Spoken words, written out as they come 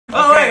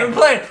Alright, we're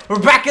playing. We're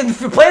back in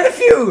the playing the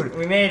feud.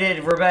 We made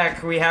it. We're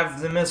back. We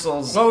have the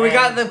missiles. Oh, we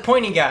got the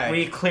pointy guy.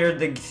 We cleared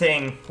the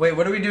thing. Wait,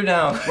 what do we do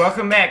now?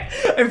 Welcome back.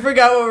 I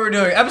forgot what we're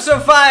doing.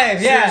 Episode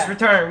 5. Yeah. Series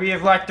return. We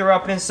have locked her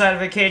up inside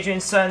of a cage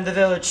inside the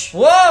village.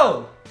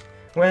 Whoa.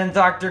 When the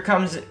doctor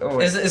comes,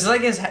 it's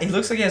like his. He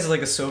looks like he has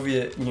like a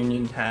Soviet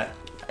Union hat.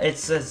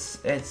 It's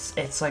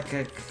like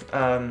a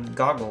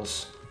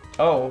goggles.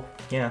 Oh.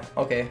 Yeah.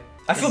 Okay.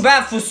 I feel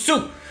bad for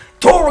Sue.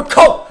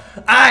 Toriko.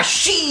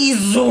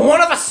 She's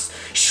one of us.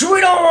 We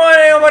don't want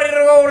anybody to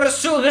go to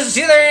Sue. This is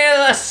either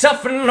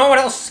herself and no one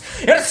else.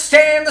 You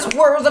understand? This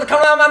word's gonna come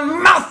out of my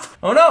mouth.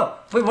 Oh no.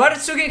 Wait, why did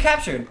Sue get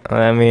captured?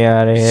 Let me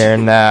out of here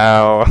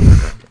now.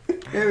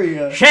 Here we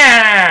go. Shut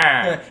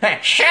up! Hey,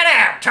 shut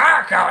up!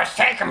 Toriko was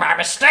taken by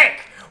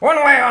mistake. One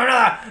way or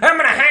another, I'm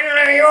gonna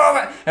hand you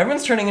over.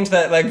 Everyone's turning into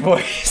that like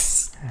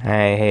voice.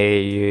 I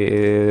hate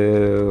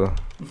you.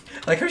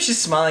 Like how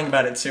she's smiling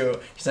about it too.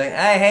 She's like,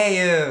 I hate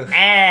you.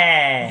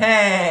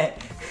 Eh.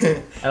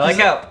 I like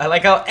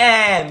how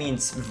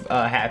means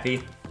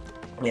happy.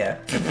 Yeah.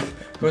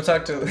 Go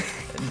talk to.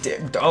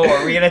 Oh,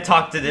 are we gonna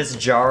talk to this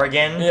jar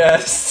again?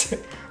 Yes.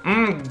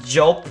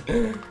 Jolp.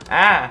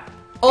 Ah.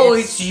 Oh,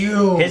 it's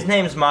you. His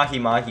name's Maki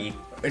Maki.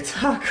 It's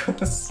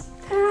tacos.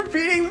 We're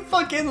being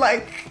fucking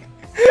like.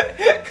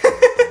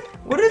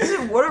 What is it?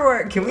 What are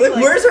our? Can we?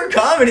 Like, where's our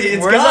comedy?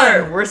 It's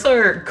gone. Where's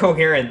our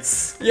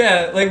coherence?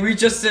 Yeah, like we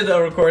just did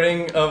a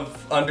recording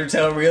of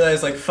Undertale and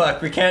realized like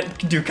fuck, we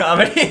can't do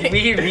comedy.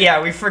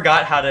 we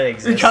forgot how to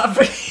exist.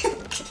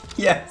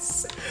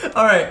 Yes.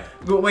 All right.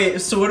 But wait.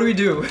 So what do we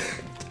do?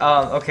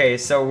 Okay,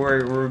 so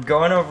we're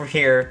going over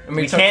here.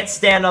 We can't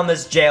stand on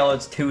this jail.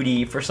 It's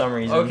 2D for some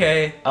reason.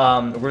 Okay.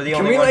 We're the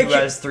only one who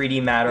has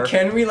 3D matter.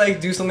 Can we like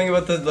do something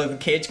about the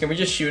cage? Can we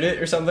just shoot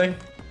it or something?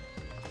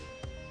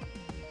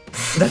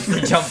 That's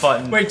the jump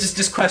button. Wait,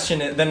 just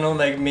question it. Then it'll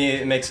like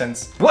it makes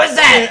sense. What's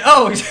that?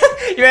 Oh,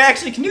 you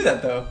actually can do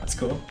that though. That's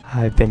cool.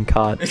 I've been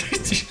caught.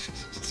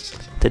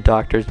 The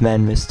doctor's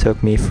men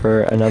mistook me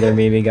for another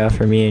Mimiga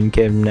for me and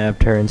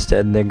kidnapped her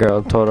instead. The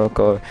girl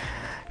Toriko.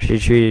 She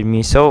treated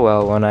me so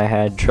well when I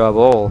had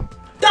trouble.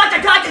 Doctor!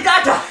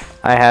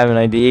 I have an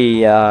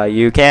idea.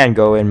 You can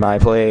go in my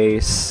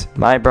place.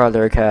 My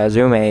brother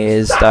Kazume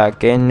is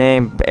stuck in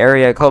an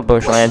area called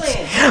Bushlands.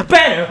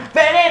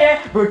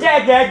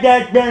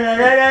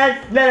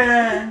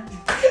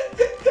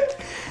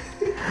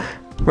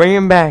 Bring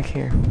him back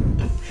here.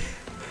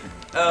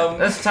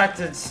 Let's talk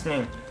to the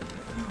snake.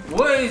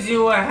 What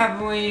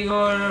happened when you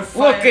go to fight?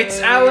 Look,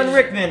 it's Alan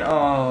Rickman.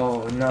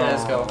 Oh no. Okay,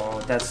 let's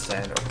go. That's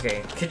sad.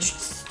 Okay. Could you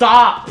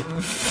stop?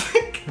 This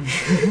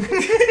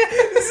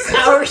is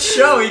our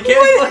show. You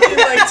can't fucking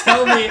like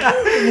tell me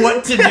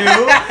what to do.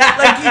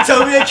 Like you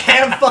tell me I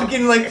can't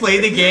fucking like play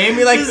the game.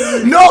 You're like,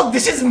 no,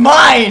 this is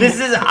mine.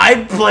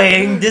 I'm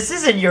playing. This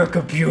isn't your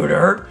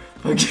computer.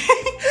 Okay.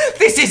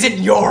 This isn't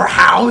your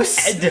house.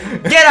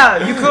 Get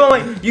out.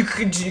 You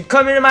could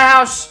come into my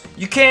house.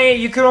 You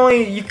don't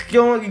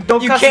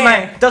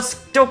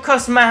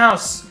cuss my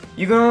house.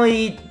 You can only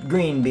eat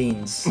green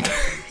beans.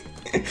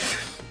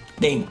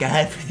 Thank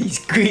God for these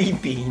green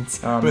beans.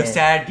 Oh, we're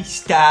sad to be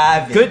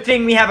starving. Good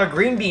thing we have a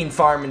green bean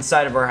farm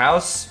inside of our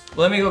house.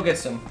 Let me go get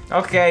some.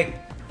 Okay.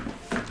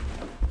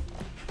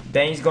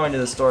 Benny's going to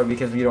the store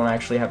because we don't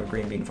actually have a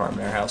green bean farm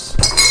in our house.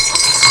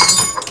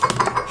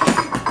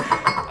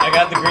 I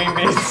got the green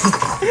beans.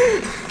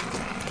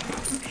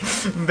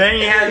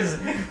 Benny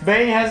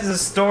has a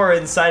store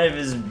inside of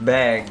his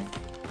bag.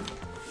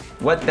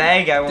 What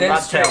bag? I will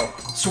not tell.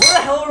 So where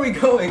the hell are we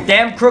going?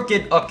 Damn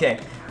crooked. Okay.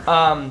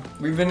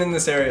 We've been in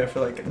this area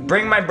for like.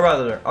 Bring my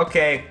brother.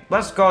 Okay.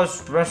 Let's go.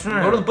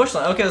 Go to the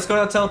bushland. Okay, let's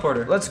go to the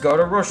teleporter. Let's go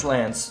to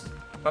Bushlands.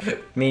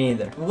 Me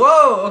neither.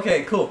 Whoa.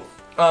 Okay. Cool.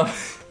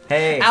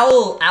 Hey.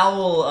 Owl.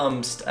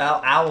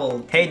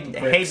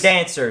 Hey,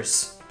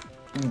 dancers.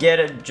 Get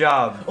a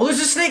job. Oh, there's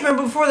a snake man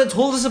before that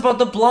told us about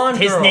the blonde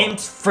girl. His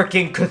name's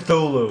freaking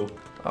Cthulhu.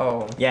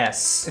 Oh.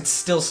 Yes. It's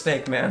still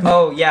Snake Man.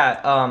 Oh,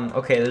 yeah,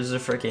 okay, there's a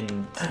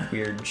freaking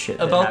weird shit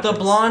that about happens. the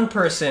blonde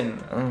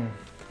person. Oh.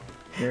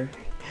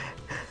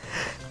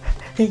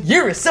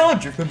 You're a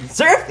soldier from the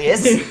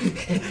surface.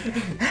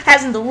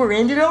 Hasn't the war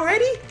ended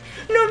already?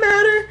 No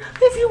matter.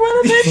 If you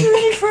want to venture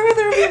any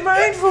further, be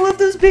mindful of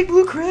those big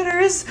blue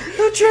critters.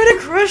 They'll try to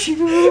crush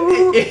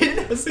you.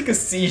 It has like a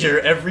seizure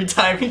every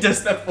time he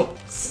does that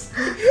voice.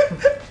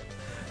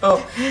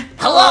 Oh.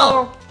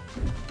 Hello.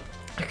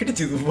 I could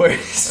do the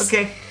voice.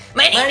 Okay.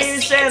 My name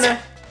is Santa.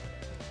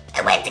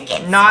 I went to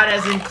get Not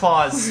as in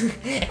claws.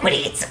 I'm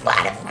gonna get some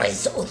water for my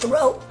sore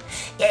throat.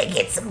 Gotta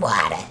get some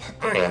water.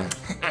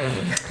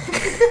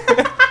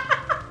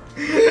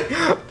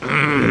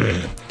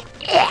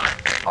 Yeah,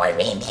 I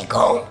ran back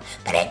home,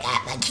 but I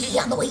got my key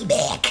on the way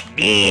back.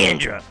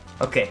 Andra.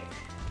 Okay.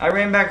 I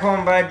ran back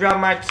home, but I dropped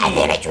my key. And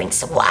then I drank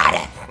some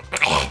water.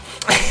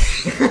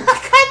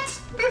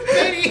 What?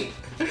 Benny,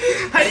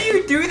 how do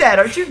you do that?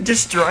 Aren't you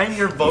destroying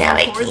your vocal Now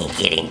I cords? can't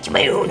get into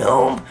my own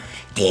home.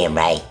 Damn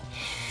right.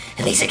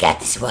 At least I got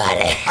this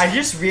water. I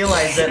just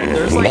realized that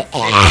there's like 50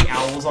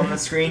 owls on the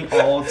screen,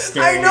 all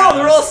staring. I know, at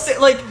they're us.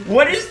 all like,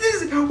 What is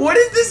this? What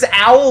is this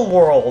owl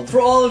world? for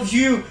all of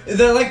you,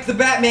 they're like the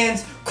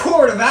Batman's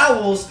court of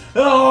owls.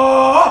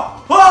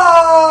 Ah!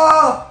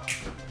 Ah!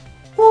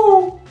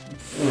 Woo!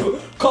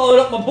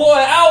 Calling up my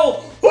boy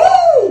Owl.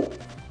 Woo!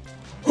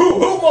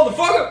 Who,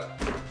 motherfucker?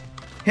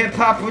 Hip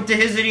hop with the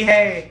hizzity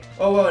hey.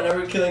 Oh, well, now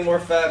we're killing more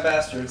fat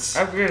bastards.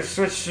 I'm gonna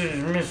switch to the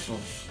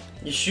missiles.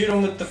 You shoot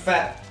him with the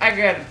fat. I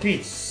got a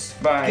pizza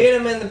spot. Get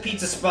him in the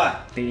pizza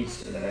spot.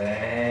 Pizza.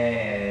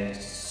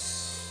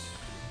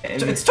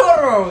 It's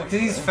Totoro, because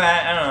he's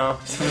fat, I don't know.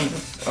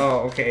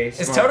 Oh, okay. Is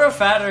smart. Totoro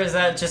fat, or is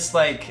that just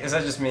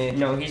me?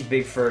 No, he's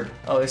big furred.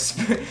 Oh, it's...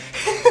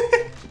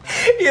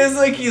 he has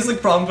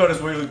like problems on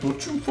his way, like,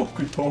 don't you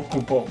fucking talk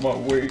about my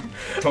weight.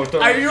 Totoro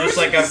I is used just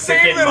like to a save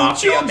freaking little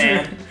mafia children.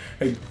 man.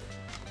 Hey,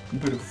 you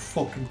better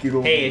fucking get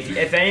over Hey, it.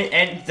 if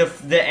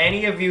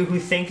any of you who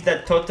think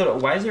that Totoro,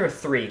 why is there a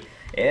 3?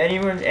 Any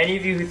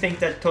of you who think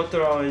that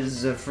Totoro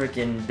is a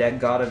freaking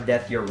god of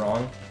death, you're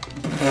wrong.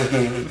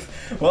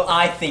 Well,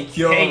 I think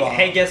you're wrong.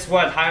 Hey, guess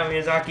what? Hayao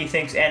Miyazaki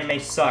thinks anime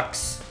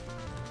sucks.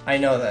 I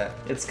know that.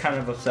 It's kind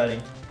of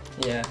upsetting.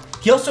 Yeah.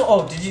 He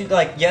also, did you,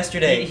 like,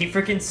 yesterday... He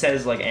freaking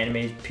says, like,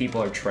 anime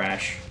people are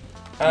trash.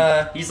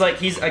 He's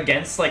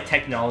against, like,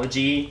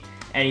 technology,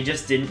 and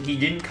he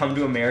didn't come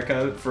to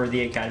America for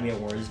the Academy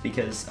Awards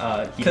because,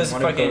 he didn't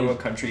want to go to a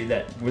country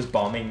that was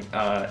bombing,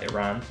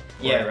 Iran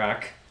or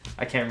Iraq.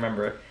 I can't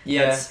remember.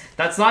 Yeah.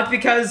 That's not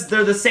because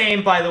they're the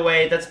same, by the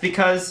way. That's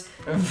because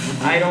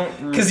I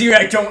don't... Because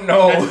I don't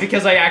know. That's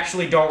because I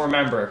actually don't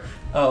remember.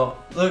 Oh,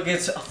 look,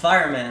 it's a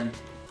fireman.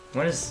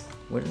 What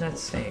did that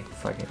say?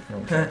 Fucking...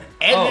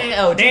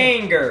 Oh,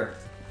 danger!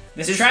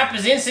 This trap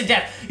is instant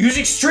death. Use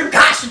extreme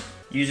caution.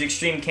 Use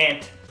extreme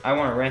can't. I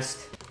want to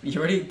rest. You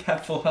already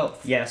have full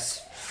health.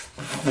 Yes.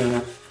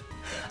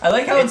 I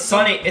like how It's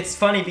funny. It's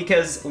funny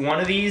because one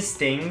of these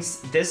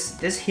things,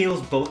 this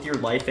heals both your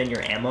life and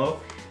your ammo,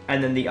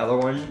 and then the other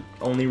one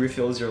only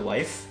refills your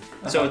life.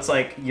 So it's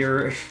like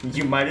you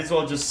might as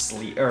well just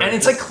sleep. Or and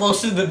it's like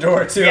close to the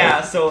door too.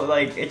 Yeah. So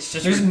like it's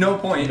just there's no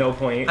point. No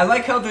point. I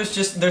like how there's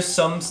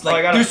some like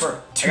I got there's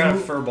I got a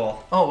fur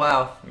ball. Oh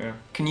wow. Yeah.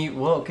 Can you?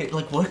 Whoa. Okay,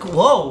 like what?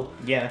 Whoa.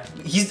 Yeah.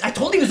 I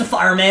told you he was a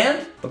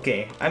fireman.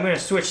 Okay. I'm gonna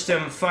switch to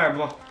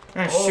fireball.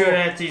 I'm shooting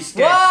at these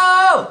guys.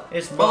 Whoa!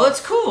 It's balls. Oh,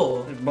 that's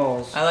cool. It's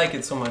balls. I like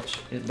it so much.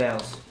 It's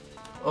bells.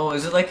 Oh,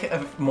 is it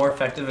like more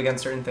effective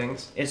against certain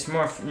things? It's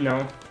more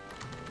no.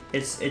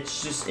 It's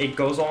just it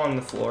goes all on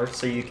the floor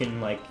so you can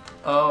like.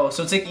 Oh,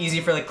 so it's like easy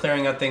for like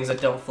clearing out things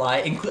that don't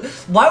fly.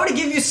 Why would it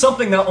give you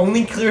something that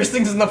only clears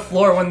things on the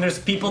floor when there's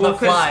people that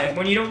fly?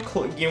 When you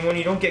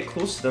don't get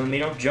close to them, they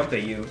don't jump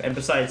at you. And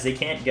besides, they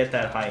can't get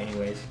that high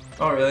anyways.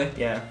 Oh really?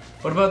 Yeah.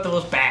 What about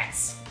those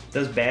bats?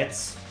 Those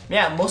bats.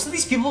 Yeah, most of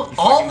these people,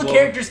 all the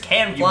characters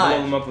can You fly.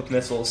 blow them up with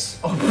missiles.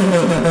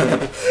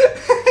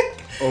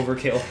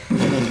 Overkill.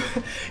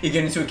 You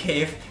get into a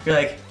cave, you're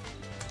like,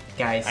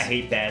 guys. I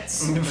hate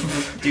bats.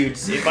 Dude,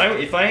 if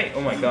I,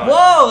 oh my god.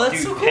 Whoa, that's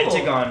dude, so cool.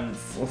 Pentagon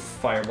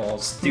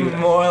fireballs. Dude.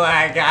 More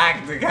like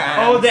octagons.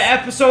 Oh, the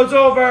episode's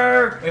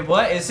over! Wait,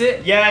 what is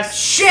it? Yes.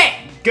 Shit!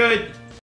 Good.